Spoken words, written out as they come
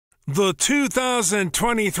The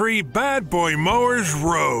 2023 Bad Boy Mowers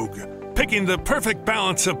Rogue. Picking the perfect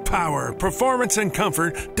balance of power, performance, and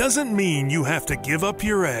comfort doesn't mean you have to give up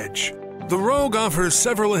your edge. The Rogue offers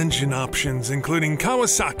several engine options, including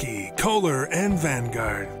Kawasaki, Kohler, and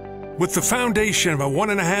Vanguard. With the foundation of a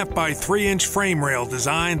 1.5 by 3 inch frame rail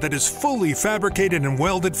design that is fully fabricated and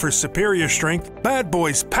welded for superior strength, Bad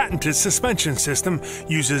Boy's patented suspension system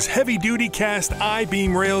uses heavy-duty cast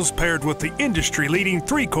I-beam rails paired with the industry-leading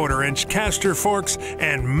 3/4 inch caster forks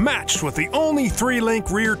and matched with the only 3-link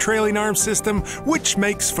rear trailing arm system, which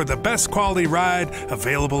makes for the best quality ride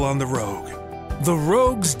available on the Rogue. The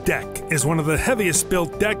Rogue's deck is one of the heaviest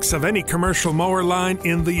built decks of any commercial mower line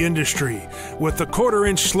in the industry, with a 1/4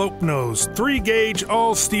 inch slope nose, 3-gauge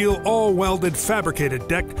all-steel, all-welded fabricated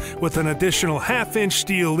deck with an additional 1/2 inch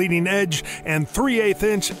steel leading edge and 3/8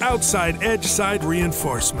 inch outside edge side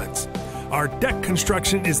reinforcements. Our deck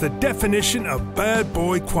construction is the definition of Bad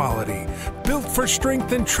Boy quality, built for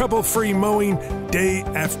strength and trouble-free mowing day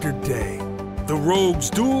after day. The Rogue's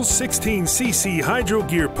dual 16cc hydro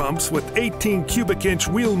gear pumps with 18 cubic inch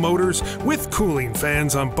wheel motors with cooling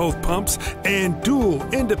fans on both pumps and dual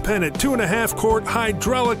independent 2.5 quart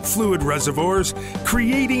hydraulic fluid reservoirs,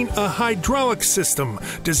 creating a hydraulic system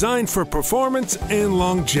designed for performance and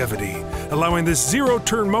longevity, allowing this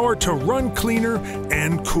zero-turn mower to run cleaner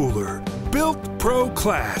and cooler. Built Pro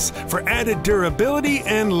Class for added durability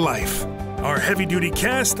and life. Our heavy-duty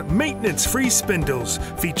cast, maintenance-free spindles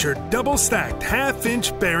feature double-stacked 1/2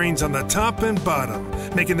 inch bearings on the top and bottom,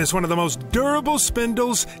 making this one of the most durable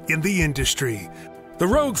spindles in the industry. The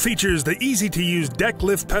Rogue features the easy-to-use deck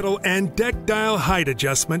lift pedal and deck dial height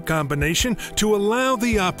adjustment combination to allow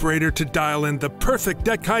the operator to dial in the perfect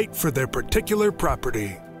deck height for their particular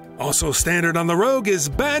property. Also standard on the Rogue is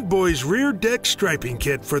Bad Boy's rear deck striping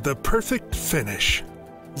kit for the perfect finish.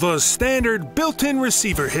 The standard built-in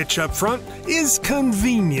receiver hitch up front is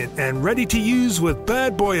convenient and ready to use with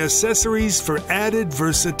Bad Boy accessories for added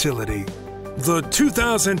versatility. The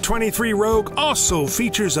 2023 Rogue also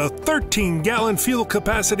features a 13-gallon fuel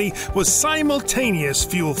capacity with simultaneous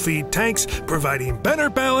fuel feed tanks, providing better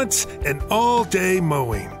balance and all-day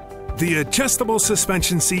mowing. The adjustable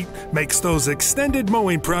suspension seat makes those extended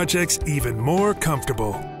mowing projects even more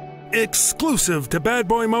comfortable. Exclusive to Bad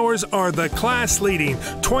Boy mowers are the class-leading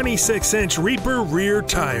 26-inch Reaper rear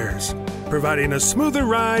tires, providing a smoother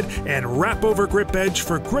ride and wrap-over grip edge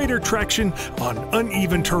for greater traction on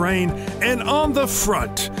uneven terrain. And on the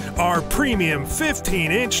front are premium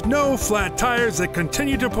 15-inch no-flat tires that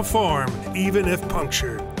continue to perform even if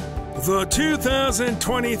punctured. The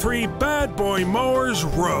 2023 Bad Boy Mowers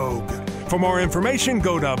Rogue. For more information,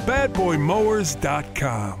 go to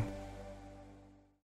badboymowers.com.